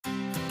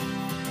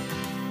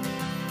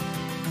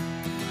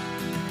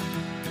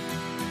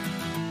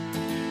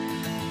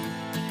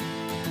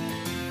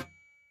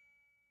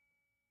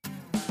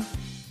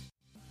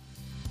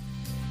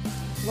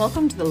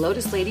Welcome to the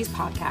Lotus Ladies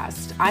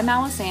podcast. I'm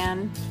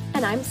Alice-Ann.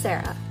 And I'm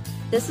Sarah.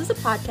 This is a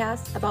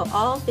podcast about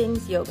all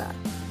things yoga,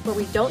 where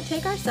we don't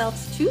take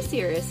ourselves too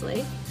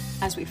seriously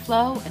as we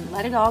flow and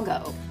let it all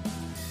go.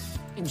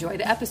 Enjoy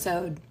the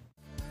episode.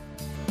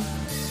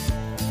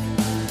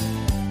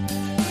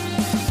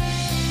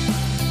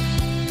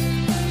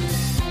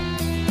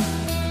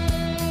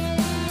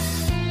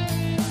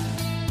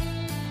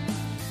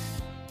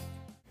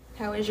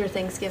 How was your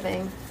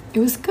Thanksgiving? It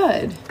was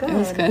good. It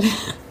was good.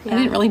 Yeah. I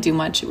didn't really do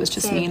much. It was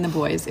just Same. me and the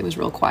boys. It was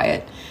real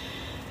quiet.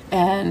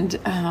 And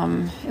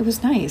it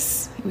was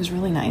nice. It was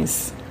really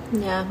nice.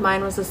 Yeah,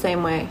 mine was the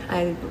same way.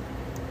 I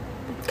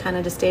kind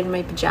of just stayed in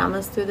my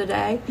pajamas through the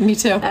day. Me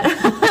too. We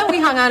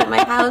hung out at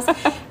my house.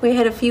 We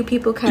had a few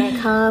people kind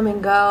of come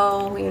and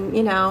go,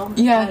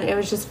 Yeah. and it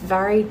was just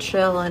very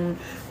chill and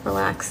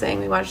relaxing.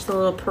 We watched the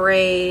little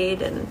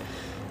parade and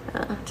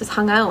just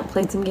hung out,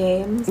 played some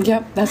games.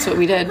 Yep, that's what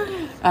we did.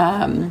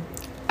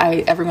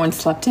 Everyone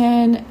slept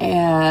in,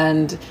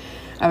 and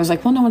I was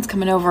like, well, no one's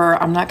coming over.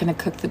 I'm not going to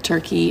cook the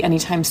turkey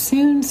anytime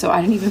soon, so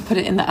I didn't even put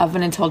it in the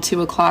oven until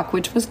 2 o'clock,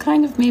 which was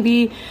kind of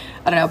maybe,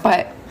 I don't know,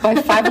 by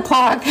 5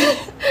 o'clock,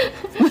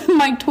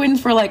 my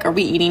twins were like, are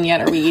we eating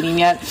yet? Are we eating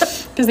yet?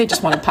 Because they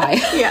just wanted pie.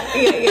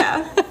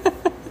 Yeah.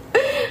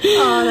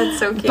 Oh, that's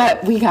so cute.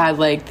 But we got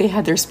they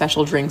had their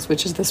special drinks,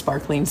 which is the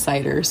sparkling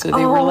cider. So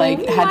they were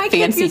had my fancy.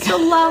 kids used to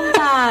love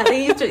that.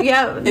 They used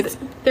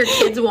to, their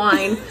kids'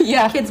 wine.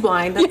 Yeah. Kids'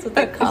 wine. That's what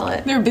they call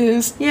it. Their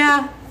booze.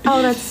 Yeah.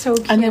 Oh, that's so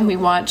cute. And then we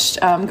watched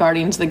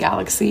Guardians of the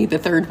Galaxy, the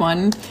third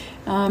one.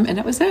 And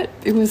that was it.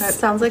 That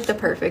sounds like the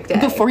perfect day.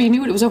 Before you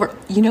knew it was over.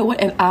 You know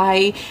what? And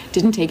I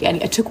didn't take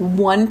any. I took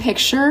one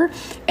picture,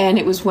 and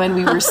it was when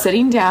we were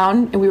sitting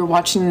down and we were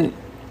watching.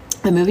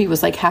 The movie was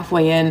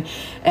halfway in,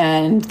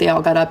 and they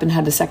all got up and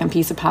had the second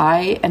piece of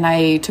pie, and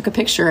I took a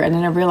picture, and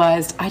then I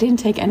realized I didn't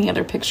take any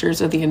other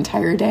pictures of the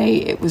entire day.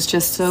 It was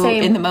just so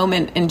Same. in the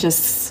moment and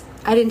just...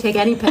 I didn't take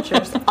any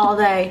pictures all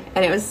day,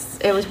 and it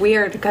was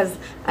weird because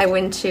I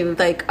went to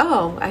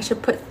I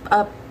should put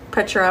a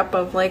picture up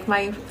of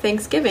my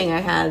Thanksgiving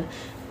I had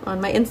on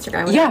my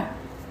Instagram. Yeah.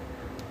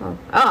 Oh,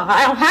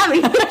 I don't have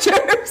any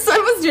pictures. I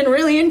was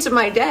really into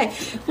my day,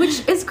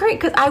 which is great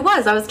because I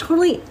was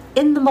totally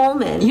in the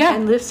moment. Yeah.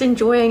 And just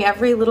enjoying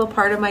every little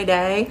part of my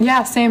day.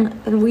 Yeah, same.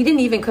 And we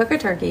didn't even cook a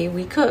turkey.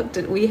 We cooked.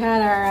 We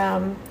had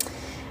our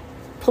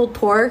pulled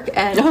pork,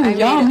 and I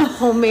yum. made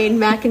homemade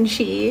mac and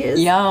cheese.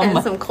 Yum.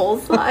 And some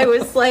coleslaw. It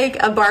was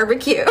like a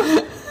barbecue.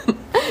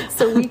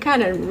 So we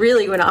kind of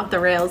really went off the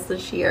rails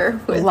this year.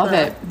 Love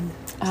it.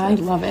 I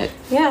love it.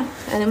 Yeah,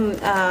 and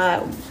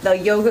the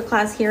yoga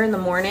class here in the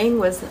morning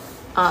was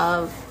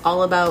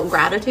all about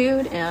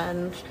gratitude,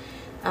 and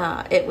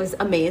it was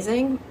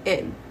amazing.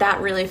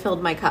 That really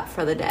filled my cup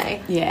for the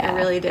day. Yeah. It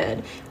really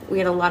did. We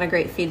had a lot of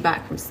great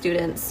feedback from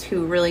students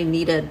who really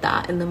needed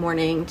that in the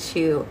morning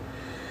to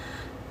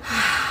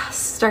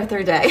start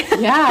their day.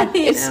 Yeah,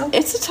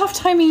 it's a tough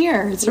time of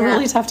year. It's a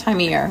really tough time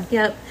of year.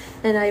 Yep.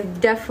 And I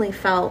definitely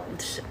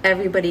felt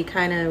everybody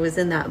kind of was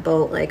in that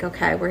boat,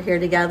 okay, we're here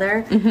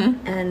together.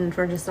 Mm-hmm. And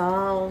we're just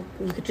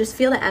you could just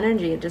feel the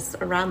energy just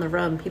around the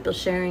room, people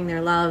sharing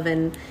their love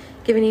and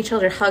giving each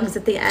other hugs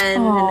at the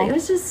end. Aww. And it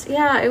was just,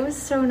 it was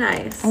so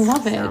nice. I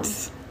love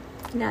it.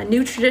 Yeah,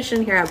 new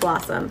tradition here at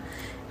Blossom.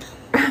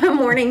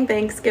 Morning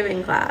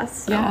Thanksgiving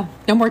class. So. Yeah,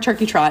 no more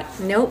turkey trot.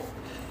 Nope.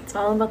 It's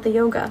all about the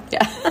yoga.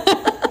 Yeah.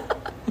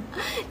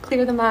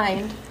 Clear the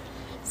mind.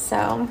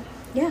 So,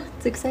 yeah,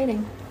 it's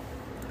exciting.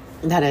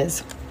 That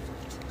is.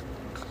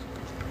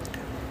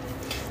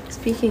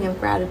 Speaking of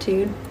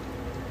gratitude.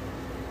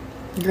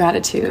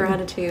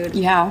 Gratitude.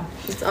 Yeah.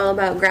 It's all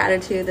about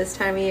gratitude this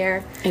time of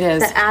year. It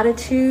is. The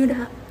attitude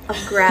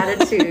of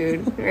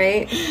gratitude,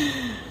 right?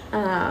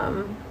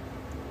 And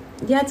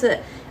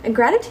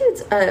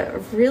gratitude's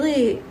a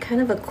really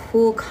kind of a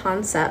cool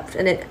concept,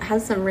 and it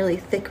has some really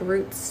thick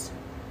roots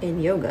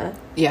in yoga,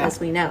 as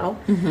we know.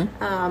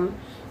 Mm-hmm.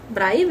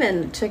 But I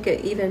even took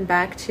it even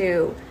back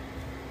to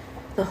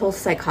the whole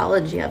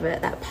psychology of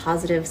it, that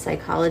positive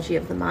psychology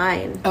of the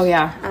mind. Oh,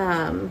 yeah.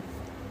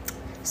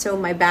 So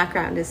my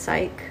background is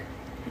psych,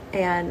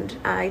 and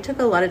I took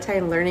a lot of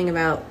time learning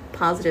about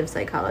positive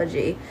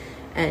psychology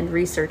and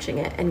researching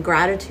it. And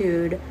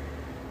gratitude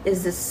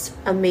is this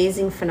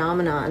amazing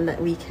phenomenon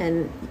that we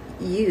can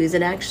use.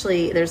 And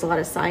actually, there's a lot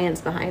of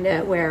science behind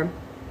it where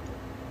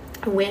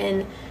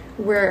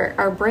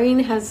our brain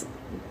has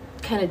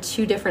kind of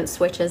two different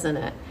switches in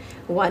it.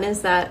 One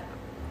is that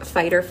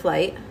fight or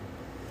flight,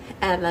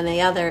 and then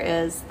the other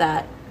is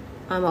that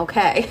I'm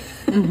okay,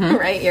 mm-hmm.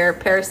 right? Your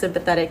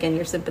parasympathetic and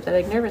your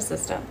sympathetic nervous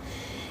system.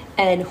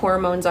 And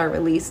hormones are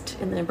released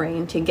in the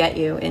brain to get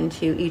you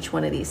into each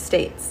one of these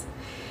states.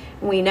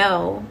 We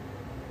know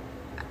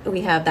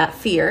we have that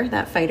fear,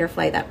 that fight or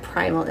flight, that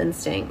primal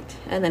instinct,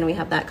 and then we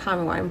have that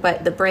common one.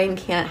 But the brain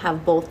can't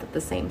have both at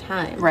the same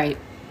time. Right.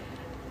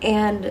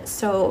 And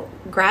so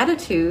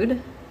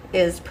gratitude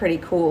is pretty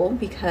cool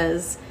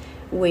because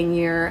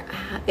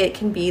it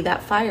can be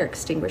that fire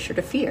extinguisher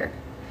to fear.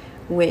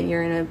 When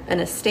you're in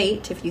a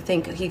state, if you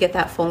get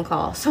that phone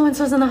call,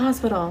 so-and-so's in the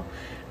hospital,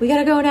 we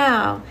gotta go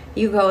now.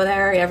 You go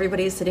there,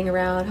 everybody's sitting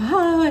around,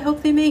 oh, I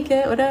hope they make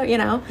it, whatever, you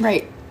know.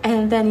 Right.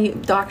 And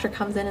then doctor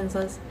comes in and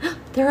says, oh,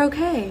 they're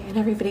okay. And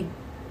everybody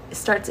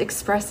starts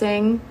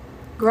expressing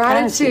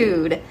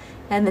gratitude.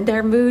 And then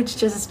their moods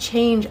just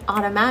change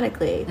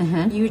automatically.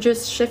 You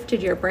just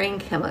shifted your brain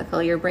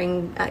chemical, your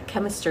brain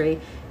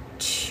chemistry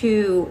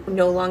to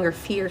no longer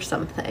fear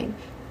something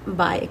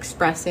by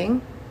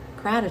expressing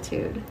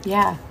gratitude.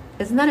 Yeah.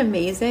 Isn't that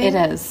amazing? It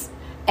is.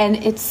 And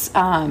it's,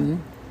 I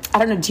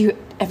don't know,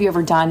 have you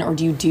ever done, or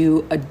do you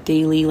do a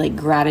daily, like,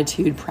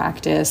 gratitude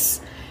practice?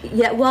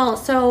 Yeah, well,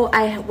 so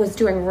I was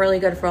doing really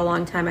good for a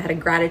long time. I had a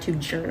gratitude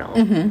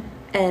journal.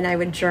 And I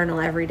would journal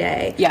every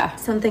day. Yeah.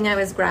 Something I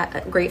was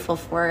grateful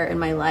for in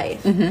my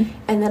life. And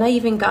then I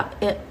even got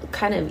it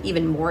kind of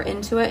even more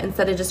into it.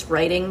 Instead of just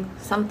writing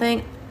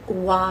something,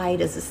 why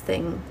does this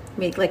thing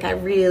make, like, I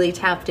really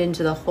tapped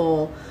into the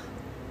whole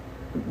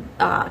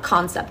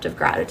concept of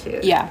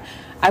gratitude. Yeah.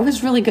 I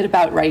was really good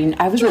about writing.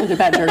 I was really good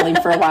about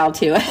journaling for a while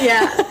too.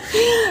 Yeah.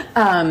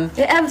 It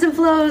ebbs and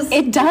flows.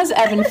 It does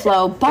ebb and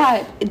flow.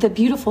 But the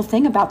beautiful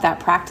thing about that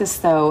practice,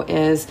 though,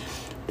 is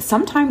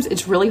sometimes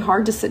it's really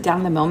hard to sit down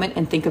in the moment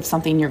and think of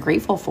something you're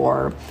grateful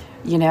for,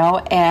 you know?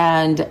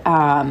 And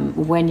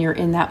when you're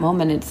in that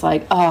moment, it's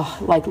like, oh,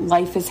 like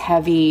life is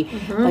heavy.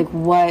 Like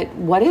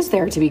what is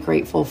there to be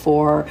grateful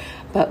for?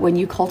 But when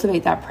you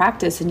cultivate that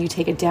practice and you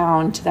take it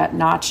down to that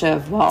notch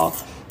of, well,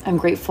 I'm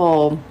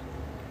grateful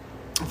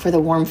for the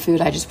warm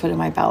food I just put in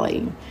my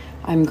belly.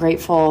 I'm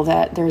grateful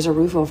that there's a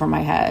roof over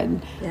my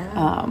head.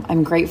 Yeah.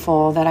 I'm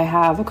grateful that I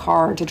have a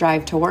car to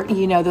drive to work.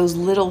 You know, those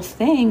little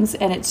things,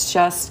 and it's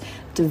just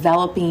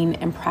developing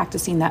and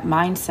practicing that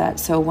mindset.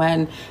 So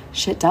when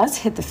shit does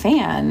hit the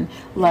fan,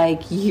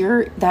 like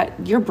your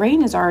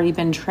brain has already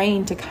been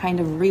trained to kind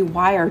of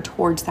rewire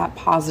towards that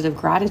positive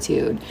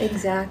gratitude.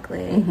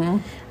 Exactly.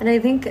 And I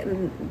think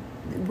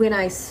when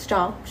I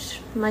stopped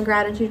my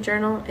gratitude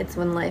journal, it's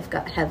when life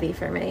got heavy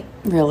for me.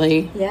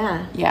 Really?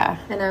 Yeah. Yeah.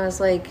 And I was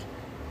like,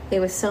 it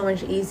was so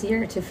much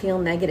easier to feel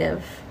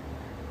negative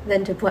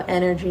than to put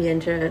energy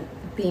into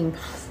being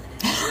positive.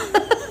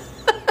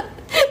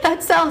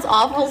 That sounds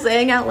awful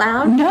saying out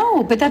loud.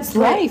 No, but that's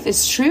life.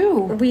 It's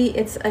true.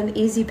 It's an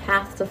easy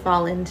path to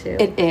fall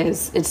into. It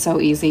is. It's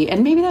so easy.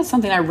 And maybe that's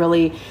something I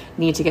really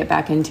need to get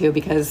back into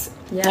because,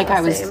 like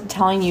I was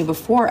telling you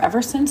before,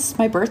 ever since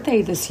my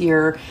birthday this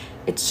year,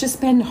 it's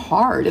just been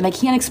hard. And I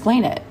can't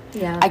explain it.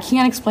 Yeah. I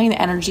can't explain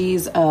the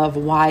energies of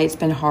why it's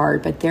been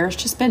hard, but there's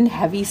just been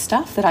heavy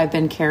stuff that I've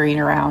been carrying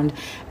around,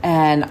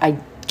 and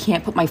I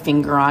can't put my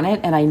finger on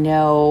it. And I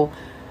know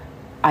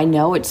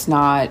it's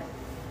not,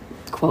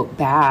 quote,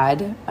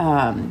 bad,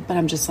 but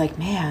I'm just like,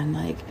 man,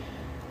 like,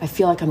 I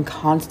feel like I'm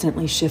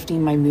constantly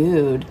shifting my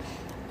mood.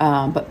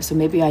 But so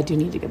maybe I do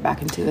need to get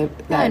back into that.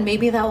 Yeah, and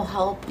maybe that will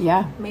help.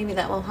 Yeah. Maybe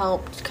that will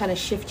help to kind of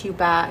shift you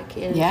back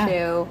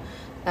into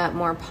that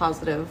more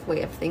positive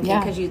way of thinking.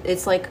 Because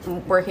it's like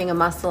working a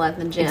muscle at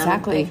the gym.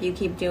 Exactly. If you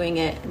keep doing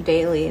it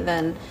daily,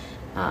 then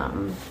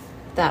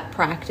that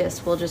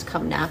practice will just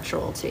come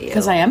natural to you.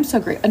 Because I am so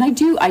great. And I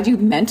do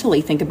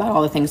mentally think about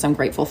all the things I'm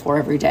grateful for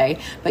every day.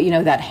 But, you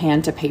know, that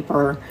hand to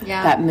paper,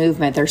 that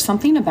movement, there's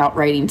something about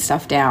writing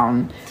stuff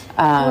down.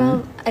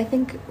 Well, I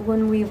think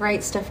when we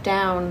write stuff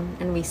down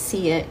and we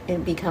see it,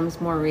 it becomes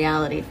more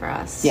reality for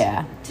us.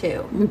 Yeah.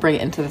 Too. We bring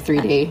it into the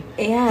 3D.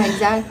 Yeah,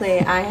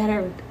 exactly.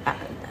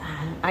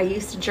 I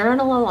used to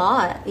journal a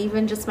lot,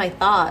 even just my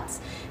thoughts.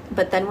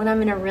 But then when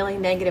I'm in a really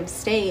negative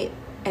state,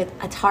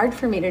 it's hard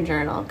for me to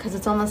journal because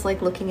it's almost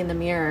like looking in the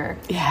mirror.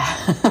 Yeah.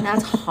 And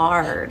that's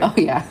hard. Oh,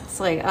 yeah. It's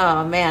like,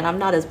 oh, man, I'm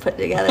not as put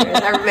together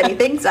as everybody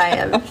thinks I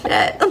am.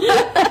 Shit.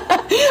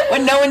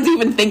 When no one's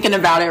even thinking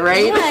about it,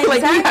 right? Yeah, exactly.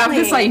 Like, we have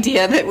this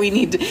idea that we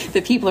need to,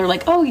 that people are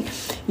like, oh,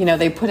 you know,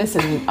 they put us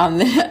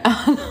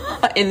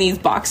in these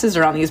boxes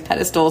or on these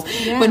pedestals.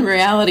 Yeah. When in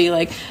reality,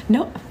 like,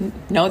 no,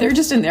 they're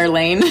just in their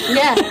lane.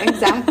 Yeah,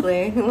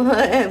 exactly.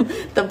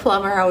 The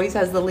plumber always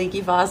has the leaky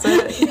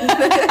faucet,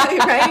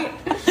 right?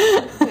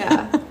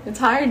 Yeah, it's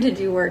hard to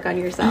do work on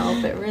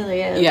yourself. It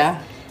really is.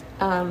 Yeah.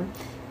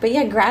 But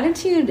yeah,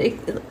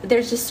 gratitude,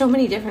 there's just so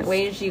many different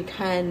ways you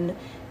can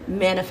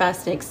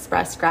manifest and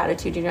express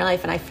gratitude in your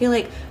life. And I feel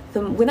like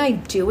when I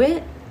do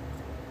it,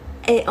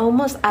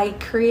 I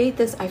create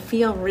this, I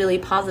feel really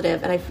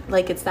positive, and I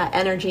like it's that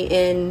energy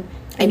in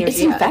and it's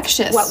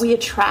infectious. It's what we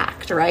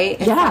attract, right?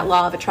 It's that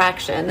law of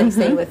attraction. They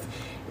say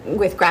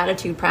with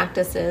gratitude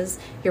practices,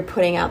 you're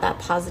putting out that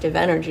positive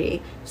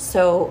energy.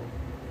 So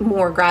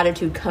more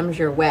gratitude comes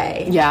your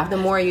way. Yeah. The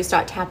more you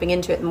start tapping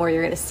into it, the more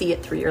you're going to see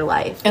it through your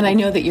life. And I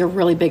know that you're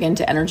really big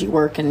into energy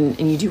work and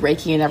you do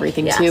Reiki and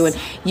everything too. And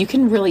you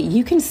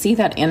can see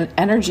that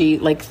energy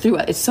like through,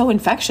 it's so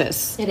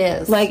infectious. It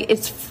is. Like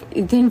it's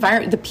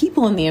the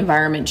people in the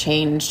environment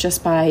change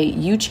just by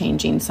you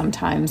changing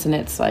sometimes. And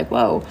it's like,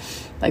 whoa,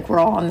 like we're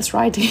all on this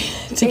ride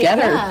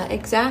together. Yeah,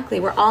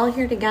 exactly. We're all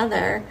here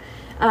together.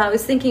 I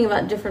was thinking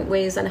about different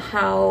ways on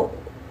how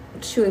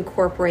to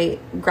incorporate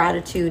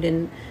gratitude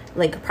in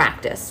like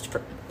practice,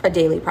 a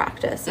daily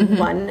practice.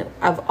 One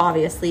of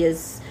obviously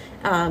is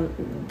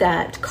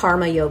that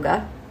karma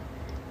yoga,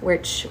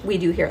 which we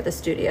do here at the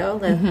studio,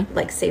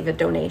 like save a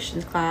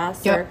donations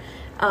class, or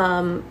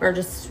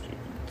just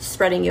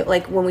spreading you,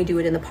 like when we do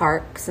it in the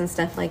parks and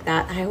stuff like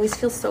that. I always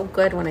feel so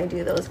good when I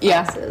do those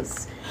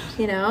classes.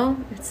 You know,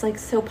 it's like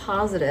so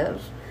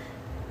positive.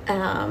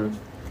 And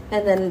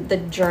then the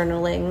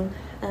journaling,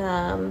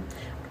 and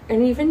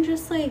even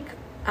just like,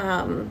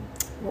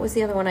 what was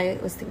the other one I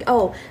was thinking?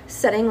 Oh,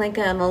 setting like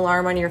an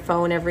alarm on your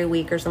phone every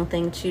week or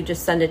something to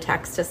just send a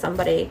text to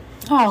somebody.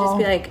 And just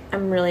be like,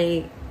 I'm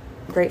really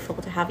grateful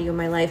to have you in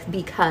my life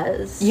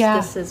because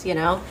this is, you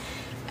know.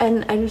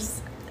 And I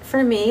just,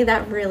 for me,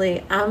 that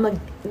really,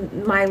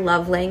 my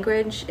love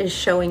language is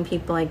showing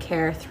people I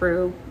care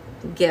through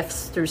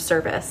gifts, through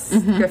service,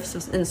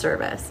 gifts in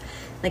service.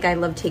 Like, I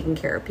love taking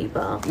care of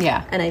people.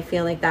 Yeah. And I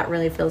feel like that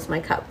really fills my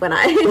cup when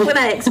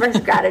I express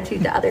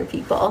gratitude to other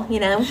people,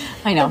 you know?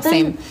 I know, then,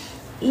 same.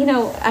 You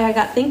know, I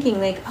got thinking,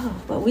 like, oh,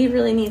 but we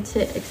really need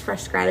to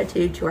express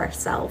gratitude to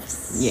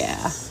ourselves.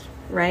 Yeah.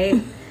 Right?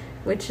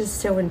 Which is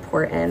so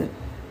important.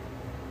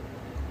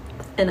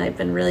 And I've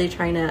been really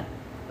trying to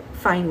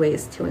find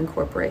ways to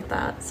incorporate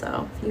that.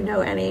 So if you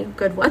know any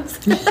good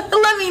ones,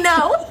 let me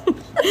know.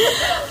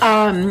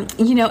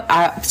 You know,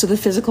 so the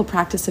physical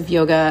practice of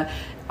yoga,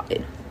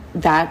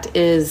 that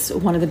is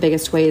one of the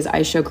biggest ways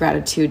I show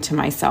gratitude to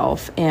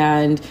myself.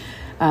 And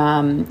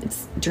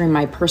it's during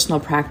my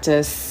personal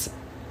practice,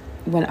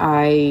 when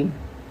I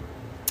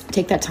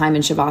take that time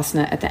in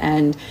Shavasana at the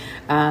end,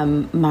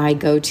 my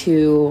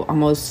go-to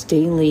almost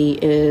daily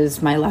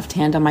is my left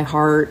hand on my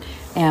heart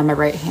and my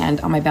right hand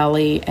on my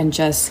belly, and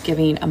just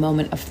giving a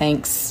moment of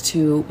thanks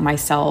to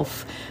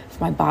myself,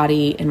 for my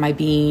body and my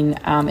being.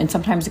 And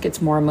sometimes it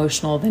gets more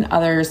emotional than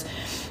others,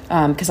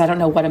 because I don't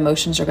know what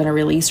emotions are going to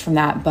release from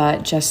that,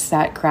 but just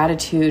that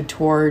gratitude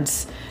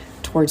towards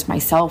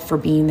myself for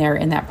being there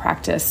in that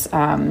practice.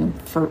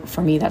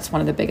 For me, that's one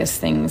of the biggest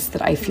things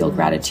that I feel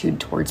gratitude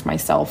towards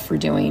myself for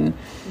doing.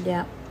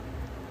 Yeah.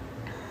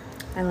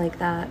 I like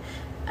that.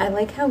 I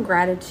like how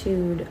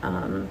gratitude,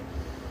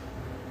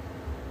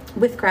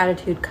 with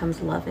gratitude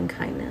comes love and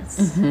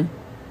kindness. And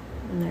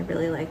I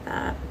really like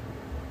that.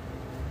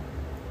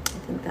 I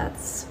think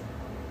that's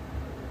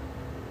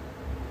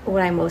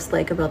what I most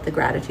like about the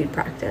gratitude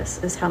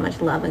practice, is how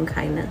much love and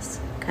kindness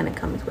kind of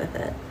comes with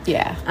it.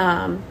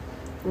 Yeah.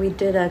 We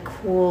did a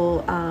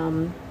cool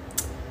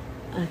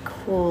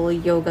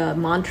yoga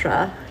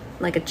mantra,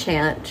 like a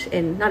chant,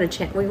 and not a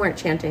chant. We weren't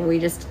chanting.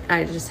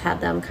 I just had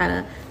them kind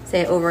of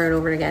say it over and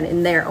over again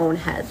in their own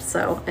head.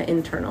 So an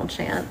internal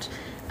chant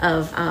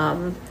of,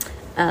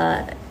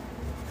 I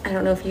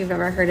don't know if you've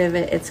ever heard of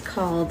it. It's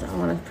called, I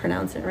want to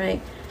pronounce it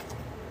right,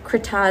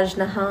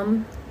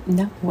 Kritajnaham.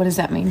 No, what does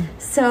that mean?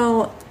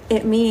 So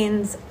it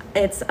means,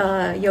 it's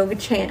a yoga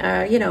chant,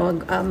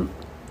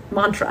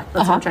 mantra.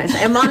 That's what I'm trying to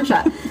say. A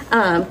mantra.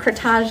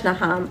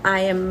 Kritajnaham.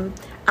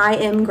 I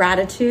am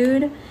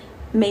gratitude.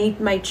 May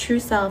my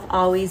true self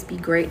always be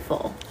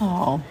grateful.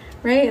 Oh.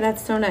 Right?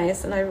 That's so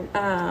nice. And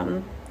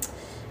I,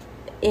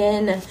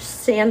 in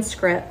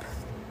Sanskrit,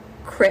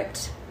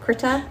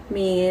 krita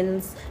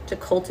means to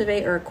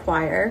cultivate or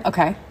acquire.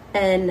 Okay.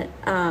 And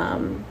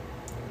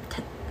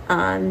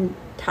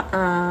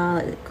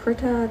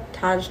krita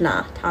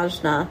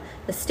tajna,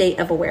 the state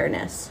of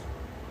awareness.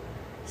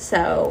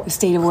 So the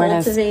state of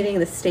awareness, cultivating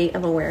the state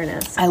of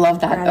awareness. I love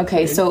that. Gratitude.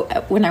 Okay, so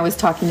when I was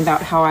talking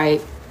about how I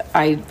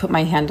put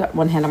one hand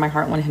on my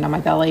heart, one hand on my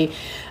belly,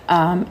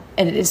 and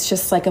it's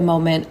just like a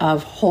moment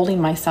of holding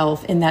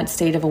myself in that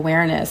state of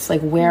awareness. Like,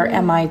 where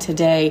am I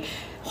today?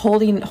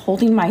 Holding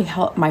my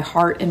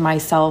heart and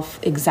myself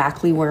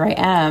exactly where I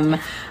am.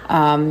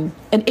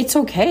 And it's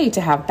okay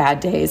to have bad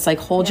days. Like,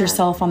 hold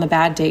yourself on the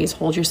bad days,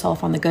 hold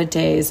yourself on the good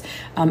days,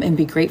 and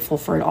be grateful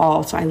for it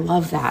all. So I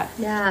love that.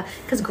 Yeah,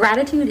 because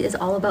gratitude is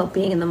all about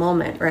being in the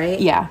moment, right?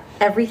 Yeah.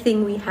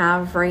 Everything we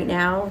have right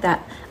now,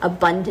 that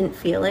abundant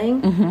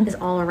feeling, is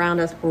all around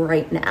us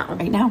right now.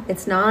 Right now.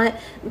 It's not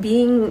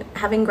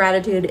having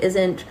gratitude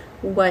isn't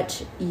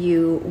what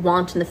you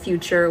want in the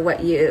future,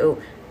 what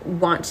you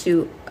want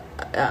to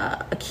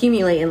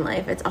accumulate in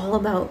life. It's all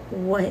about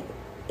what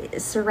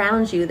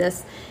surrounds you.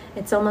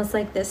 It's almost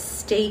like this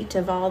state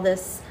of all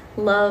this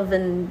love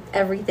and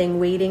everything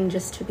waiting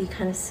just to be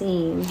kind of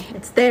seen.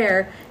 It's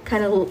there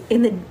kind of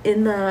in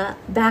the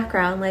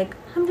background, like,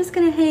 I'm just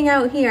gonna hang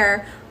out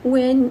here.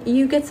 When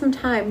you get some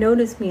time,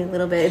 notice me a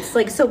little bit. It's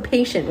like so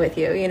patient with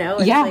you, you know?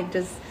 It's like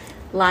just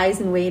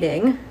lies in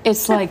waiting.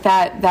 It's like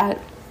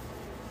that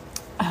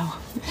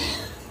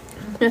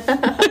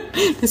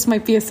this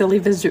might be a silly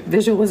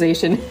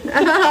visualization. No,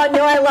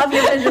 I love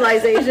your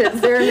visualizations.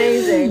 They're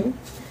amazing.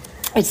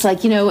 It's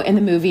like, you know, in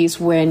the movies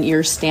when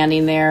you're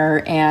standing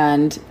there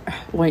and,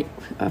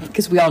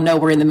 because we all know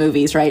we're in the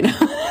movies, right?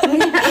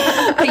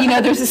 But, you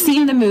know, there's a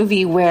scene in the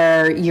movie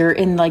where you're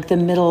in like the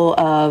middle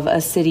of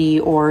a city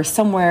or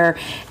somewhere,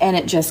 and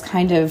it just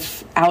kind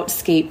of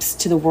outscapes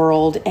to the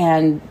world,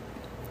 and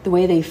the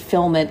way they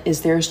film it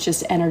is there's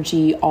just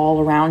energy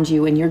all around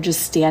you, and you're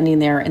just standing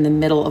there in the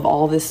middle of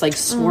all this like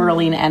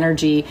swirling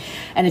energy.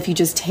 And if you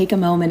just take a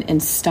moment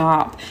and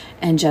stop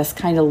and just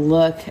kind of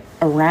look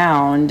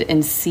around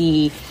and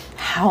see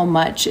how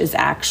much is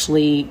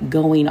actually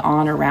going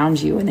on around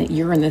you and that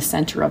you're in the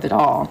center of it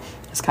all.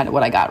 That's kind of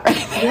what I got right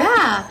there.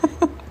 Yeah.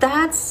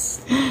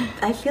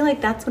 I feel like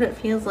that's what it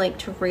feels like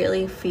to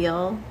really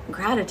feel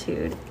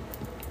gratitude.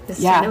 Is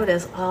to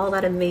notice all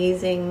that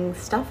amazing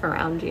stuff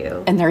around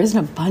you. And there is an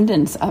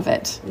abundance of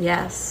it.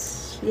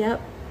 Yes. Yep.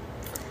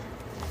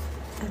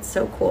 That's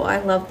so cool. I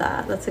love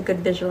that. That's a good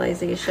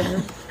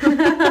visualization.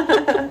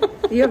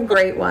 You have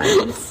great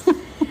ones.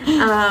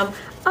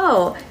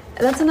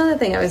 That's another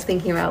thing I was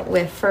thinking about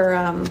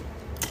for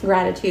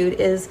gratitude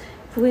is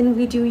when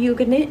we do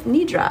yoga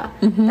nidra,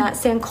 that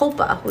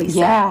sankalpa we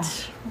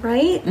set,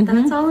 right?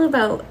 That's all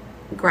about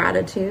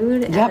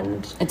gratitude. Yep.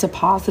 And it's a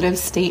positive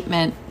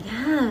statement.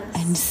 Yes.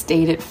 And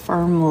state it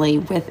firmly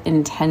with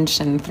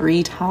intention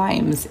 3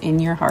 times in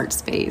your heart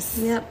space.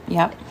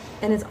 Yep.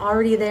 And it's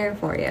already there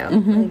for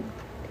you.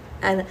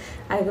 And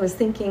I was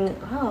thinking,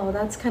 oh,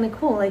 that's kind of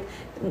cool. Like,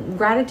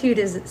 gratitude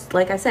is,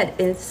 like I said,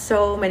 it's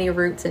so many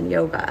roots in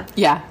yoga.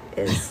 Yeah.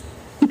 It's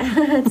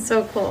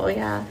so cool,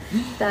 yeah.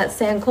 That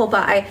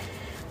sankalpa.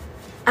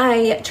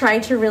 I try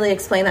to really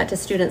explain that to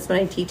students when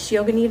I teach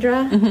yoga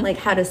nidra, like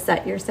how to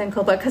set your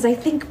sankalpa. Because I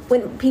think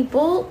when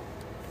people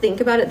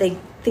think about it, they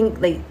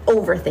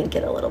overthink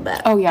it a little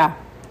bit. Oh, yeah.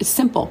 It's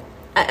simple.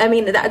 I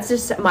mean, that's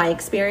just my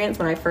experience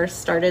when I first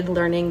started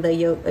learning the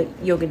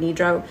yoga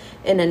nidra.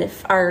 And then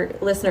if our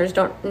listeners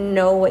don't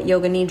know what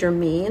yoga nidra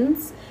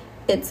means,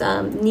 it's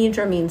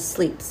nidra means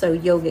sleep, so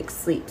yogic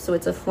sleep. So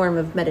it's a form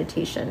of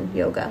meditation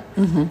yoga.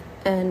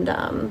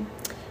 And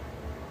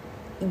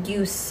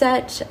you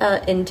set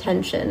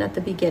intention at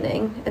the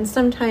beginning, and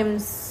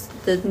sometimes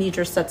the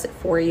nidra sets it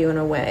for you in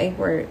a way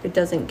where it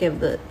doesn't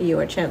give you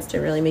a chance to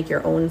really make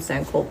your own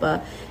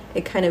sankalpa.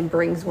 It kind of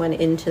brings one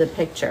into the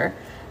picture.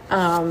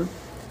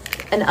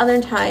 And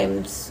other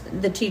times,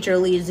 the teacher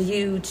leads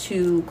you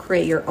to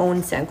create your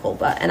own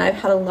sankalpa. And I've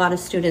had a lot of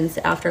students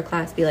after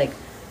class be like,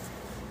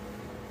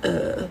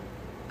 I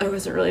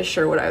wasn't really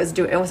sure what I was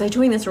doing. Was I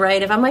doing this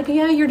right? If I'm like,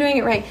 yeah, you're doing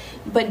it right.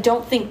 But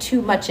don't think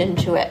too much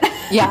into it.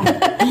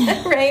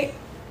 Yeah. Right?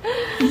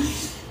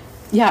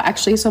 Yeah,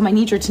 actually, so my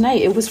nidra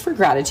tonight, it was for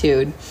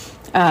gratitude.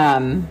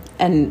 And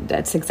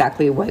that's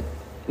exactly what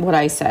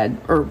I said,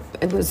 or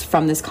it was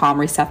from this calm,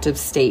 receptive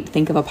state.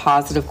 Think of a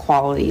positive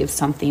quality of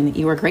something that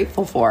you are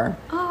grateful for.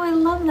 Oh, I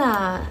love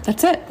that.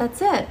 That's it.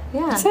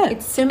 Yeah. That's it.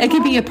 It's simple. It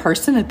could be a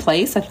person, a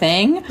place, a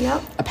thing,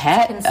 a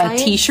pet,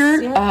 concise, a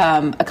t-shirt,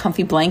 a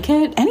comfy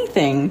blanket,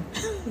 anything.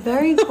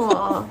 Very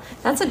cool.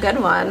 That's a good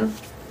one.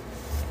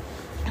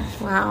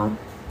 Wow.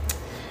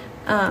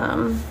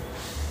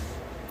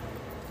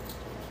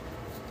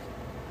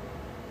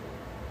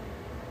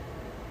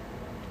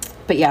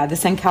 But yeah, the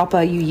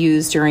sankalpa you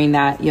use during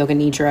that yoga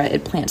nidra,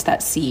 it plants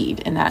that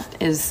seed, and that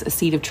is a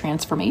seed of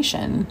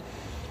transformation.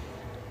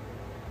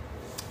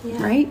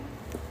 Yeah. Right?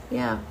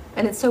 Yeah.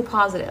 And it's so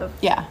positive.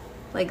 Yeah.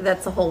 Like,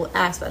 that's the whole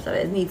aspect of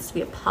it. It needs to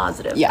be a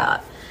positive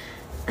thought.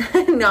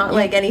 Not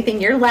like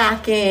anything you're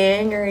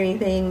lacking or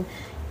anything,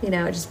 it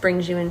just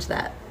brings you into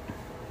that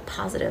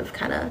positive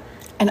kind of.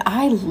 And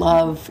I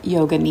love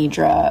yoga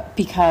nidra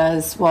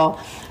because, well,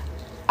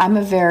 I'm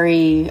a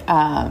very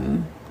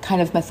kind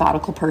of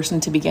methodical person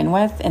to begin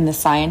with, and the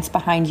science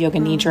behind yoga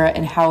nidra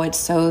and how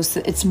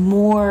it's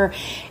more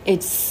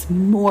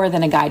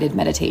than a guided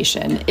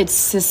meditation. It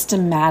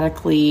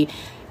systematically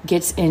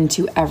gets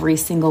into every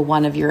single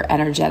one of your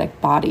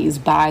energetic bodies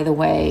by the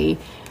way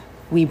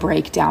we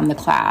break down the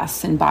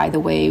class and by the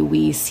way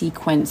we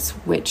sequence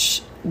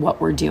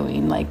what we're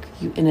doing. Like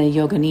in a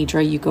yoga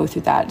nidra, you go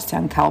through that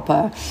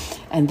sankalpa,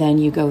 and then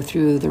you go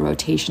through the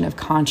rotation of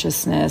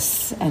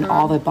consciousness and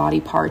all the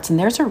body parts. And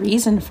there's a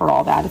reason for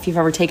all that. If you've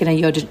ever taken a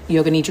yoga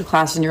nidra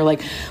class and you're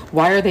like,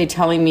 why are they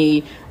telling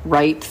me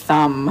right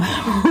thumb,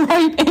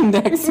 right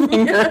index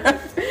finger?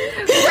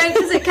 Right,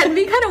 because it can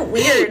be kind of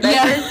weird.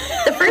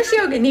 The first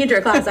yoga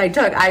nidra class I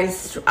took,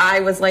 I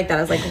was like that.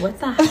 I was like, what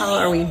the hell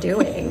are we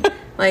doing?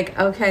 Like,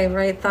 okay,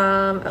 right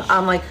thumb.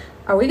 I'm like,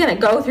 are we going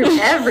to go through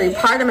every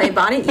part of my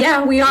body?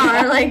 Yeah, we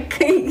are. Like,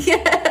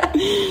 yeah.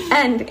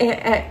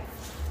 And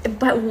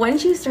but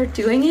once you start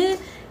doing it,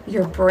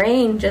 your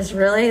brain just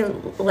really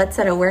lets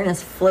that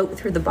awareness float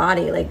through the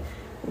body, like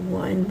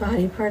one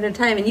body part at a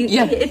time. And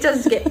it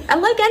does get,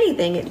 like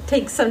anything, it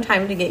takes some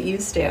time to get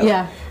used to.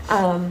 Yeah.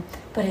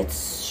 But it's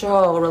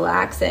so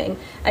relaxing.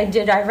 I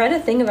read a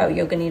thing about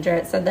yoga nidra.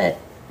 It said that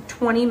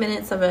 20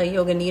 minutes of a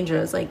yoga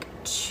nidra is like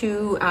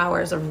 2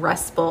 hours of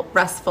restful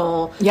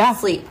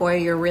sleep, where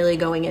you're really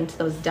going into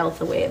those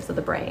delta waves of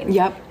the brain.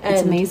 Yep, and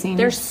it's amazing.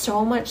 There's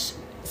so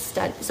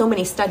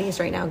many studies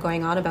right now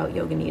going on about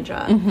yoga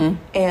nidra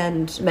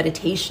and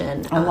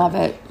meditation. I love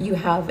it. You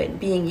have it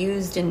being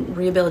used in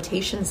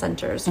rehabilitation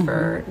centers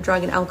for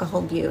drug and alcohol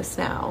abuse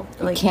now,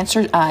 like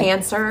cancer.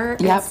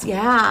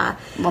 Yep.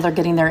 While they're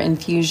getting their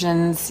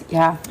infusions.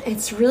 Yeah,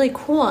 it's really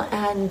cool.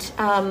 And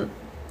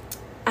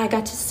I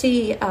got to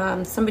see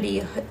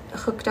somebody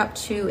hooked up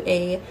to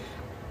a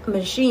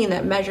machine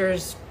that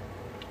measures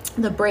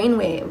the brain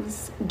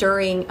waves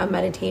during a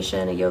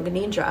meditation, a yoga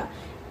nidra,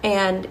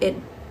 and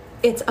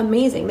it's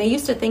amazing. They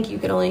used to think you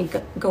could only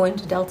go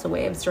into delta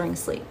waves during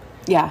sleep,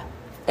 Yeah.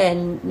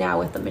 And now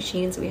with the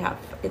machines we have,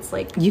 it's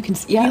like you can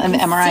and the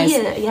MRIs. See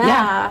it.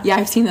 Yeah,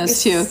 I've seen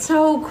those too.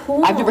 So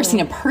cool. I've never seen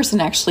a person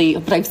actually,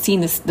 but I've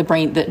seen the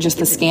brain,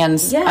 the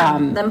scans. Yeah,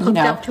 them hooked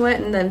up to it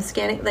and them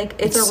scanning. Like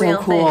it's a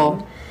real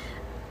thing.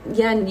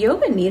 Yeah, and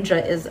yoga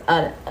nidra is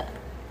a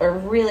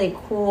really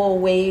cool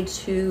way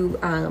to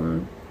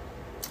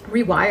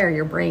rewire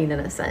your brain in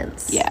a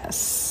sense.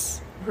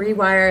 Yes,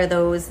 rewire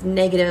those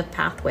negative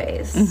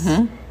pathways.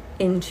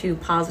 Into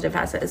positive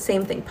aspects.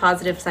 Same thing.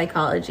 Positive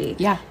psychology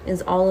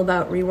is all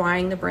about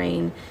rewiring the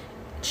brain,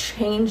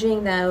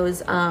 changing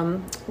those.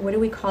 What do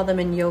we call them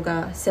in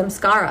yoga?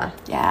 Samskara.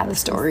 Yeah, the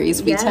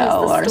stories we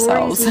tell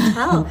ourselves. Stories we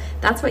tell.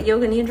 That's what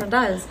yoga nidra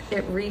does.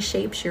 It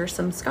reshapes your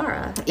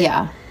samskara.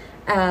 Yeah.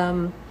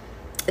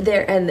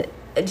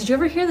 Did you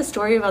ever hear the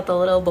story about the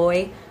little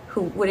boy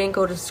who wouldn't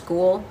go to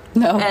school?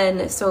 No.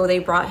 And so they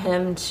brought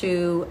him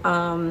to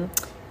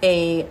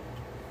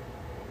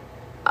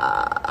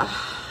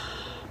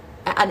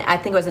I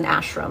think it was an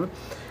ashram,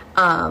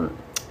 and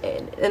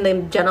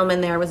the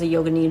gentleman there was a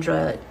yoga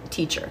nidra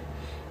teacher,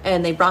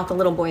 and they brought the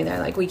little boy there.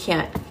 Like, we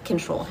can't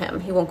control him;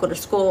 he won't go to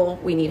school.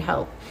 We need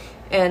help.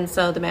 And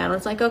so the man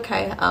was like,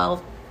 "Okay,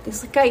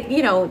 this guy,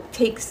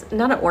 takes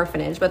not an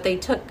orphanage, but they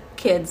took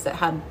kids that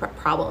had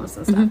problems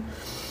and stuff."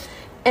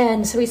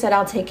 And so he said,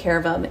 "I'll take care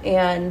of him."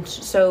 And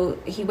so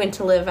he went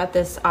to live at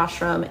this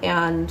ashram.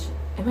 And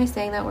am I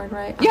saying that word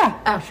right? Yeah,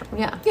 ashram.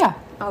 Yeah, yeah.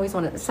 I always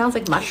wanted. It sounds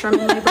like mushroom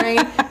in my brain.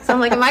 So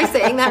I'm like, am I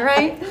saying that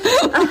right?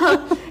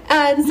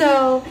 And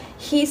so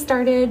he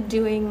started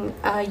doing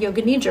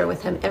yoga nidra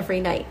with him every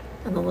night,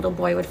 and the little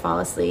boy would fall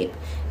asleep.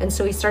 And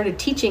so he started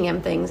teaching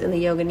him things in the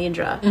yoga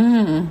nidra,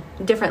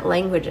 different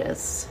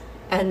languages.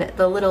 And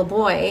the little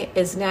boy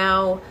is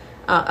now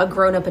a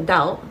grown-up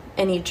adult,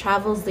 and he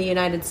travels the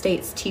United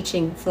States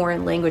teaching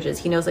foreign languages.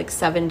 He knows like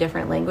 7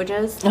 different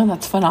languages. Oh,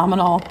 that's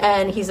phenomenal.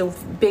 And he's a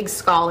big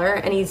scholar,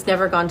 and he's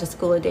never gone to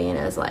school a day in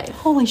his life.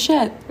 Holy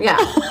shit. Yeah.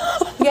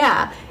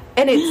 Yeah.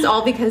 And it's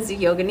all because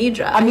of yoga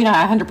nidra. I mean,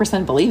 I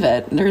 100% believe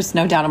it. There's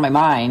no doubt in my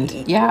mind.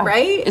 Yeah.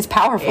 Right? It's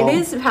powerful. It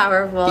is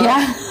powerful.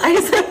 Yeah. I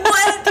was like,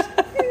 what?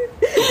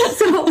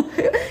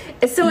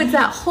 So it's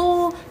that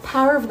whole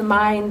power of the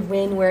mind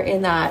when we're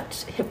in that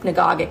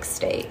hypnagogic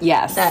state.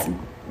 Yes. That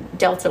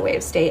delta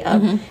wave state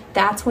of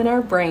that's when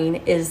our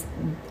brain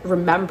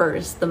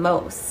remembers the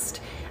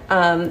most.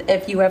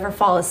 If you ever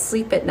fall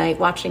asleep at night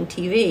watching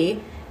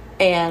TV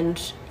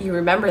and you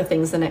remember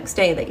things the next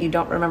day that you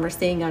don't remember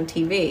seeing on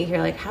TV, you're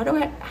like, how do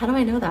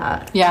I know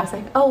that? Yeah. I was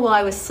like, oh, well,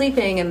 I was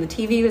sleeping and the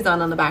TV was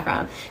on the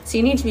background. So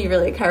you need to be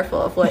really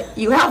careful of what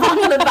you have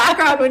on in the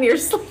background when you're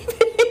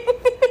sleeping.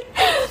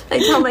 I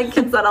tell my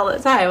kids that all the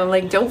time. I'm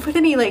like, don't put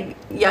any like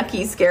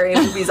yucky, scary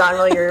movies on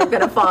while you're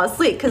going to fall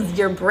asleep, because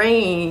your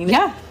brain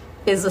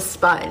is a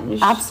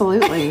sponge.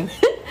 Absolutely.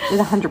 It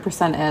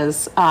 100%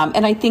 is.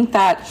 And I think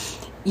that,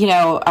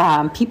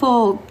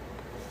 people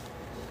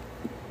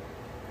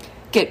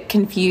get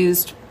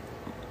confused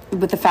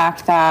with the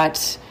fact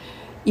that,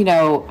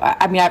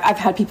 I've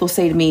had people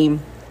say to me,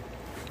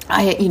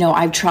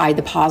 I've tried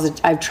the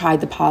positive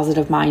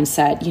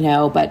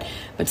mindset,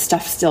 but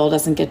stuff still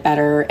doesn't get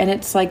better. And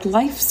it's like,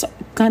 life's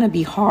gonna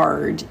be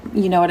hard.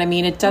 You know what I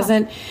mean? It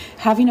doesn't,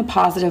 having a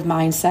positive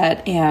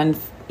mindset and,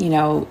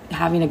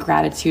 having a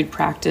gratitude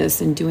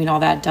practice and doing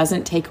all that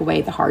doesn't take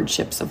away the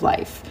hardships of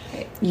life.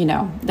 Right.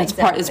 That's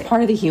it's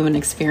part of the human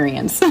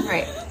experience.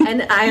 Right.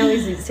 And I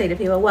always say to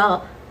people,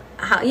 well,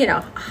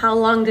 how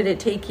long did it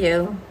take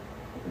you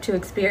to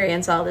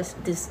experience all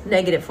this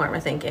negative form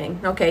of thinking?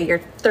 Okay, you're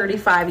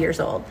 35 years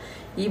old.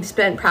 You've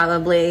spent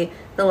probably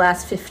the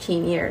last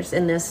 15 years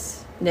in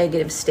this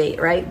negative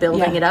state, right?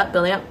 Building it up.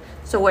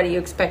 So what do you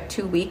expect,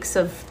 2 weeks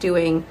of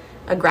doing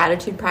a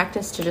gratitude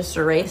practice to just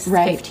erase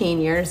 15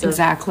 years of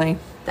that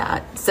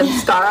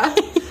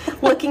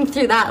samskara? Looking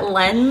through that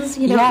lens,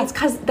 it's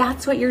because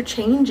that's what you're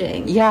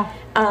changing. Yeah.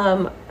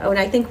 And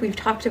I think we've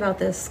talked about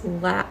this.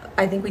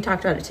 I think we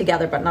talked about it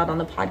together, but not on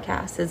the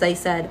podcast. As I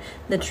said,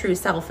 the true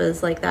self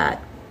is like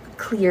that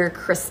clear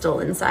crystal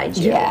inside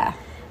you. Yeah.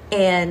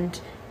 And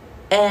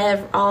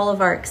all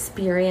of our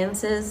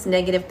experiences,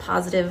 negative,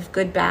 positive,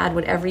 good, bad,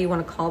 whatever you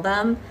want to call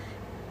them,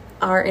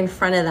 are in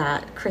front of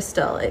that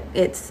crystal.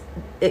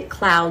 It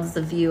clouds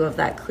the view of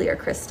that clear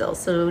crystal.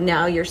 So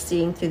now you're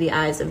seeing through the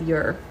eyes of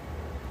your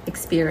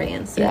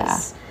experiences. Yeah.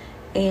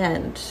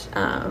 And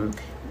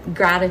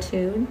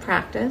gratitude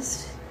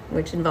practice,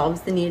 which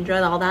involves the nidra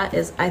and all that,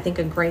 is, I think,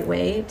 a great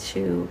way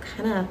to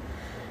kind of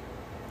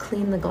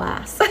clean the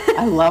glass.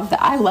 I love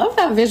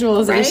that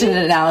visualization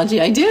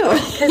analogy. I do,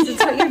 because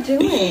it's what you're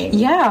doing.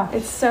 Yeah,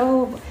 it's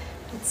so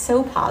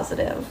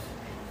positive.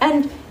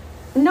 And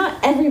not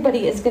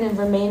everybody is going to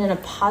remain in a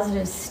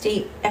positive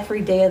state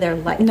every day of their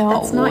life. No,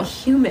 that's not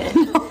human.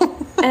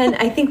 No. And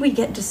I think we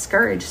get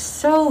discouraged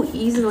so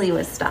easily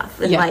with stuff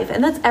in life,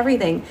 and that's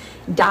everything.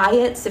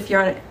 Diets, if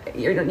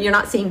you're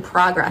not seeing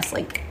progress,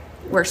 like,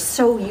 we're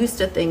so used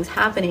to things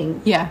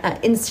happening,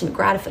 instant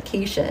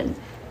gratification.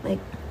 Like,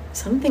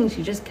 some things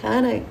you just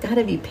kind of got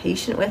to be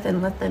patient with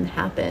and let them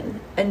happen,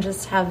 and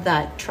just have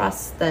that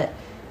trust that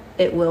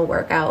it will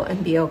work out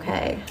and be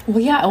okay. Well,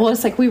 yeah. Well,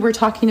 it's like we were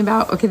talking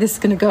about, okay, this is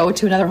going to go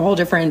to another whole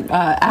different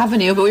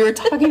avenue, but we were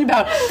talking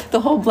about the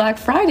whole Black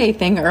Friday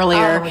thing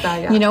earlier. Oh, my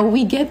God, yeah. You know,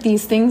 we get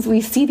these things, we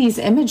see these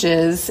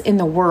images in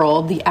the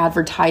world, the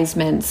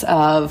advertisements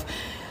of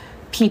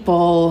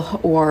people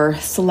or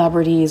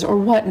celebrities or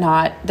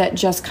whatnot that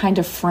just kind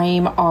of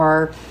frame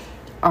our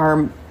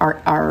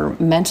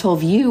mental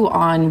view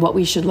on what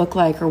we should look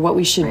like or what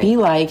we should be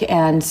like.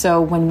 And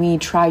so when we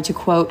try to,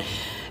 quote,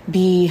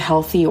 be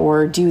healthy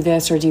or do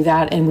this or do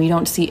that, and we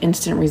don't see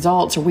instant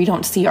results, or we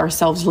don't see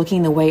ourselves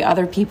looking the way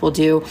other people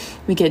do,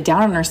 we get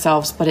down on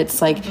ourselves. But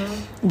it's like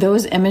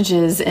those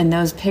images and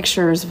those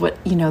pictures,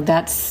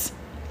 that's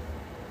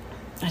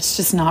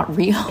just not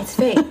real. It's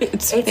fake.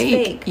 It's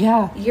fake.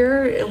 Yeah.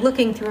 You're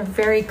looking through a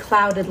very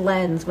clouded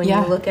lens when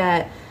you look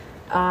at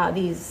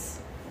these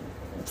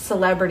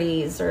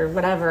celebrities or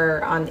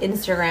whatever on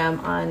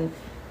Instagram, on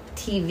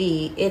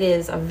TV. It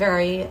is a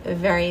very,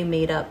 very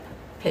made up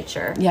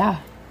picture. Yeah.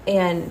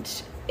 And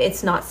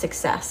it's not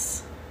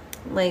success.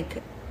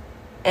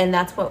 And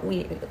that's what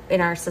we,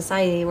 in our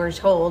society, we're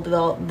told,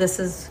 well, this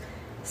is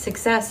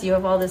success. You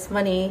have all this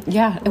money.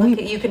 Yeah.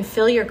 You can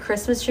fill your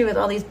Christmas tree with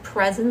all these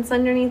presents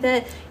underneath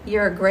it.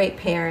 You're a great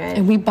parent.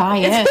 And we buy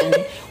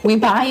in. We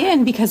buy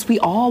in because we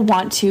all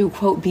want to,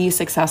 quote, be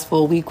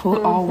successful. We,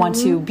 quote, all want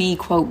to be,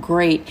 quote,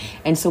 great.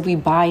 And so we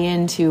buy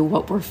into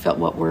what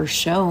we're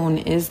shown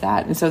is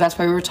that. And so that's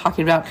why we were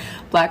talking about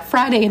Black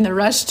Friday and the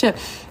rush to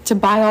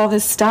buy all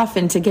this stuff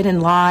and to get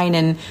in line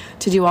and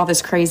to do all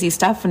this crazy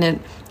stuff. And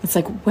it's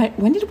like,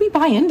 when did we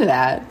buy into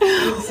that?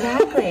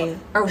 Exactly.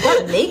 Or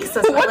what makes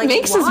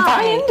us us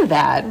buy into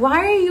that?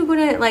 Why are you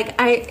gonna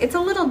it's a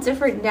little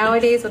different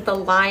nowadays with the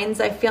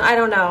lines. I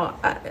don't know.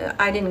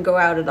 I didn't go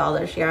out at all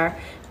this year,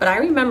 but I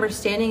remember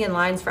standing in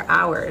lines for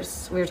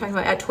hours. We were talking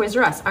about at Toys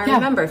R Us. I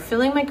remember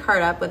filling my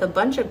cart up with a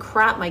bunch of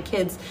crap my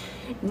kids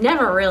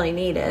never really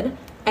needed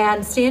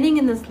and standing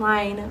in this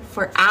line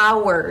for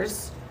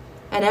hours.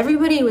 And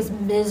everybody was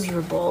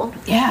miserable.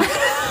 Yeah.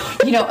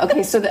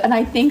 Okay, so and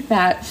I think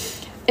that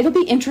it'll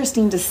be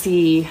interesting to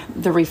see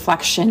the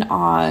reflection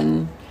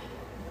on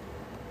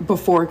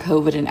before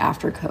COVID and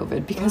after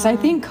COVID, because I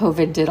think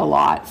COVID did a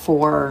lot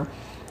for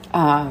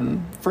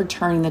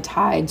turning the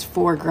tides,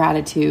 for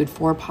gratitude,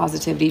 for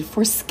positivity,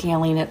 for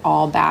scaling it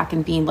all back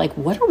and being like,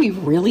 what are we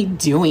really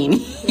doing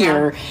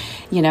here?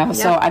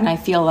 So, and I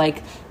feel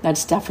like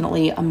that's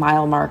definitely a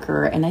mile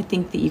marker. And I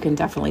think that you can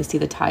definitely see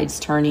the tides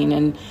turning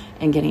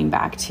and getting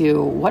back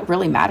to what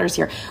really matters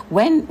here.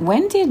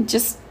 When did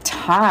just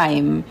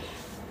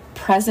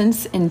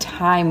presence and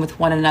time with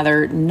one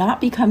another not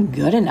become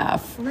good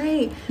enough?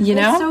 Right.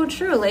 It's so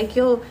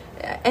true.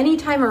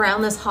 Anytime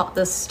around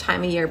this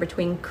time of year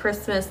between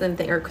Christmas and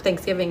or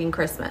Thanksgiving and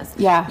Christmas,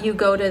 you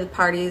go to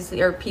parties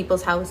or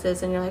people's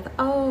houses and you're like,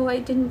 oh, I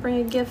didn't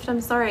bring a gift,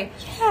 I'm sorry.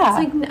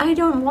 Yeah. It's like, I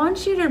don't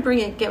want you to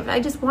bring a gift, I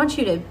just want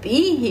you to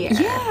be here.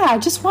 Yeah, I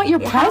just want your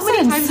presence. How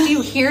many times do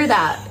you hear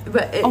that?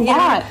 But a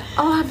lot.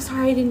 Oh, I'm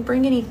sorry, I didn't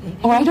bring anything.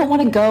 Or I don't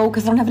want to go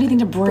because I don't have anything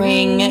to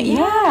bring.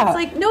 Yeah. It's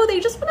like, no, they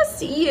just want to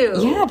see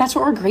you. Yeah, that's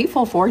what we're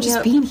grateful for,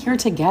 just being here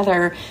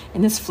together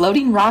in this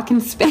floating rock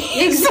in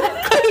space.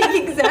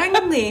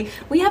 Exactly.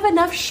 We have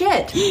enough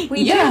shit.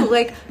 We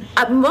do.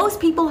 Most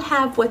people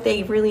have what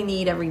they really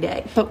need every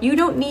day. But you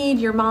don't need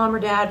your mom or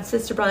dad,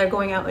 sister, brother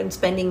going out and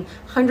spending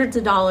hundreds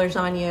of dollars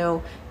on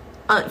you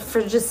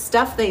for just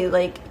stuff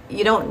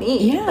you don't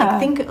need. Yeah.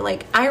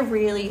 I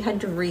really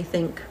had to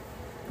rethink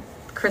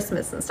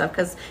Christmas and stuff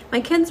because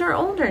my kids are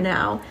older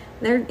now.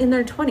 They're in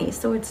their 20s.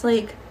 So it's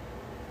like,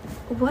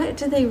 what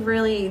do they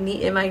really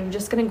need? Am I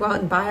just going to go out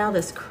and buy all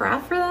this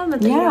crap for them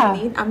that they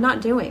don't need? I'm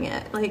not doing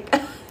it.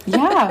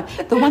 Yeah.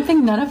 The one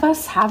thing none of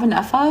us have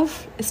enough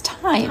of is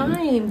time.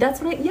 Time. That's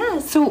what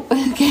So,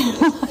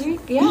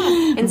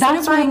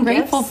 that's what I'm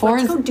grateful for.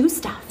 Let's go do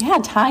stuff. Yeah.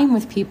 Time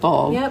with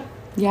people. Yep.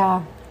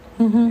 Yeah.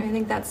 I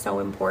think that's so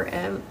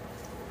important.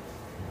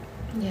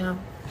 Yeah.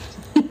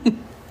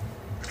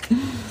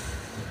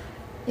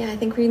 I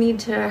think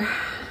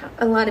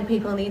a lot of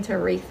people need to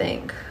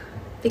rethink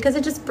because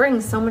it just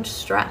brings so much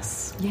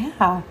stress.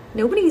 Yeah.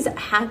 Nobody's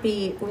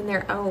happy when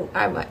they're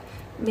out.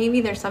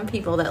 Maybe there's some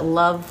people that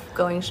love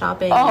going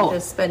shopping and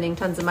just spending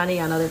tons of money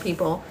on other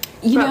people.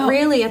 But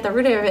really, at the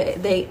root of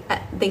it,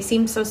 they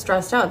seem so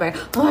stressed out. Like,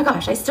 oh my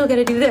gosh, I still got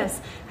to do this.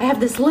 I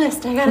have this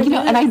list. I got to do this.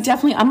 And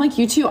I'm like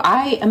you too.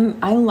 I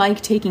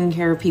like taking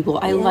care of people.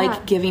 I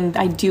like giving.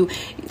 I do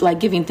like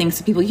giving things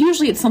to people.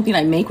 Usually, it's something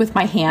I make with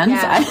my hands.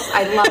 Yeah,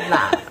 I love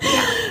that.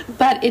 Yeah.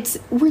 But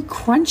we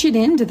crunch it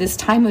into this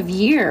time of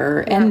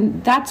year,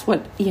 and that's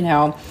what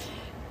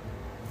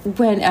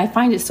When I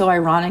find it so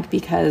ironic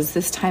because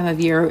this time of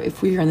year,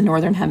 if we're in the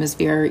Northern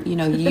Hemisphere,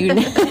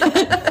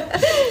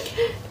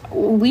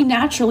 we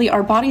naturally,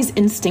 our bodies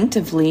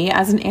instinctively,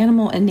 as an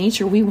animal in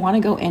nature, we want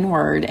to go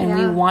inward and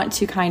we want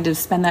to kind of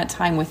spend that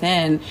time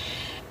within.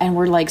 And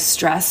we're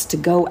stressed to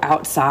go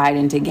outside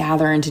and to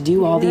gather and to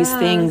do all these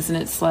things.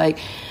 And it's like,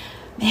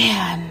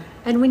 man.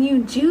 And when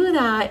you do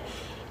that,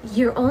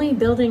 you're only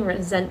building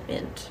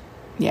resentment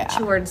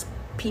towards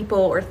people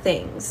or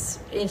things.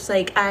 It's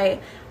like I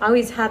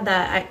always had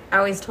that. I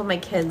always told my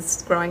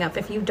kids growing up,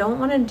 if you don't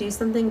want to do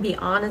something, be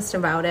honest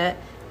about it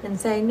and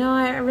say, no,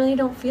 I really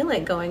don't feel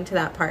like going to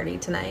that party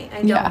tonight.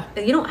 You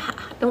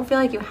don't feel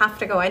like you have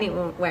to go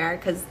anywhere,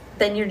 because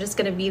then you're just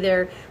going to be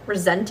there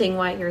resenting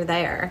why you're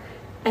there,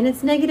 and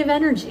it's negative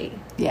energy.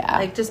 Yeah,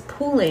 like just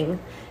pooling.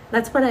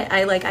 That's what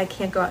I like. I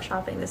can't go out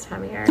shopping this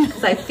time of year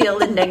because I feel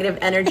the negative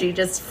energy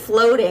just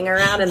floating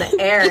around in the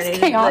air. It's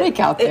chaotic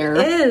out there.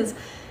 It is.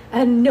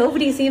 And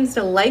nobody seems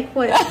to like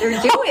what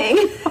they're doing.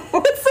 It's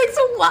like,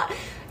 so what?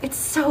 It's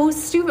so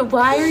stupid.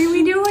 Why are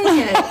we doing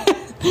it?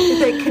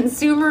 It's like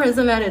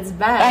consumerism at its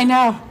best. I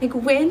know. Like,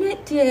 when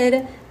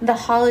did the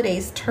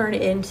holidays turn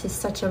into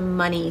such a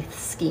money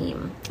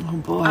scheme? Oh,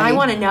 boy. I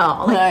want to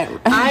know. Like,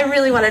 I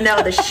really want to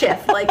know the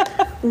shift. Like,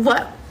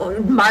 what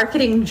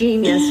marketing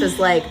genius was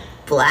like,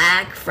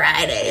 Black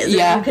Fridays.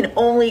 Yeah. You can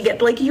only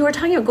get, like you were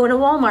talking about, going to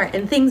Walmart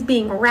and things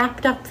being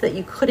wrapped up that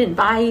you couldn't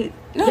buy.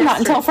 No, not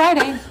until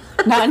Friday.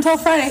 Not until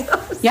Friday.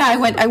 Yeah, I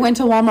went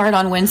to Walmart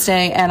on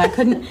Wednesday, and I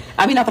couldn't.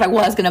 I mean, not that I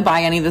was going to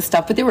buy any of this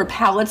stuff, but there were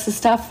pallets of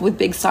stuff with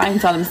big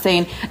signs on them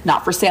saying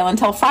 "not for sale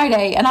until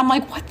Friday," and I'm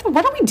like,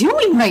 what are we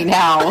doing right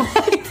now?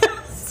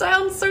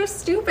 Sounds so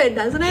stupid,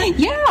 doesn't it?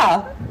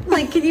 Yeah.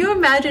 Like, can you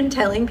imagine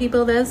telling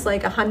people this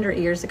like 100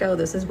 years ago?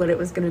 This is what it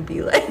was going to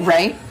be like,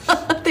 right?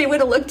 They would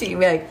have looked at you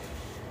and be like,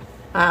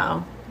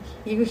 "Wow,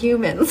 you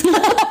humans,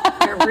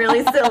 you're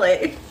really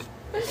silly."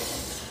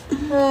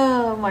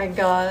 Oh my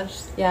gosh,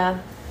 yeah.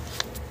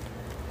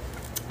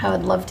 I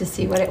would love to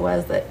see what it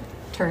was that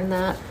turned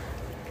that.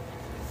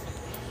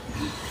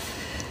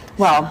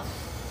 Well,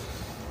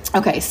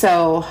 okay,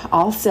 so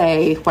I'll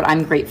say what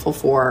I'm grateful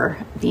for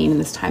being in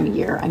this time of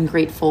year. I'm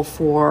grateful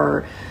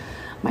for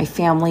my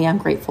family. I'm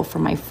grateful for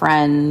my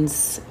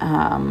friends.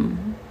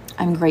 I'm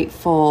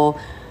grateful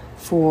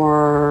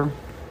for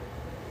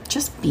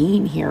just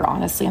being here,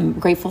 honestly. I'm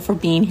grateful for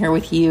being here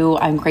with you.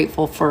 I'm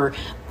grateful for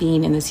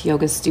being in this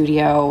yoga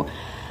studio.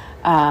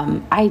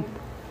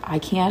 I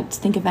can't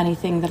think of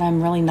anything that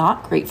I'm really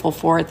not grateful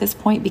for at this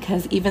point,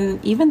 because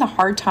even the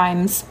hard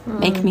times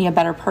make me a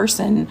better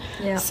person.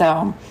 Yeah.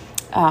 So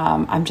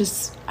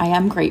I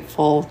am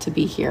grateful to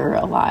be here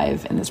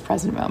alive in this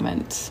present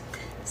moment.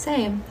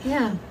 Same.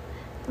 Yeah.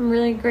 I'm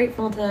really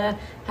grateful to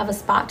have a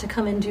spot to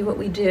come and do what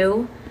we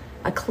do.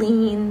 A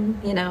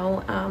clean,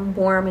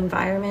 warm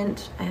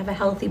environment. I have a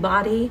healthy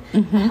body,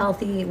 a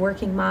healthy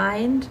working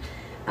mind.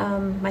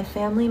 My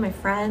family, my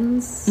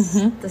friends,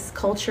 this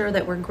culture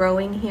that we're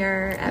growing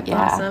here at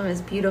Blossom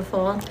is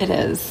beautiful. It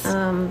is.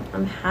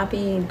 I'm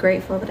happy and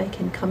grateful that I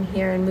can come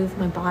here and move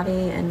my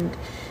body and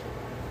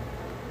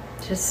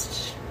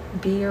just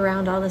be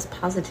around all this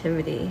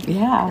positivity.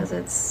 Yeah. Because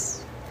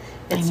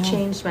it's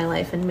changed my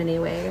life in many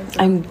ways.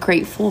 I'm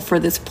grateful for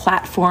this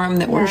platform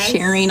that we're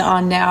sharing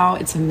on now.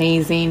 It's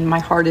amazing. My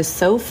heart is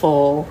so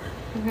full.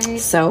 Right.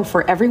 So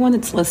for everyone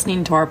that's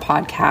listening to our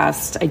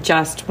podcast, I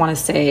just want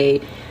to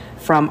say,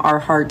 from our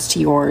hearts to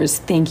yours,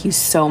 thank you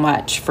so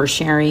much for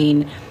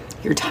sharing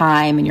your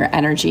time and your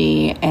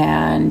energy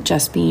and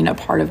just being a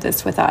part of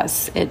this with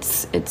us.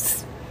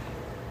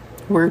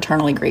 We're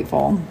eternally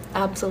grateful.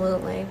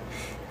 Absolutely.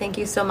 Thank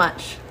you so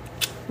much.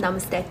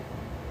 Namaste.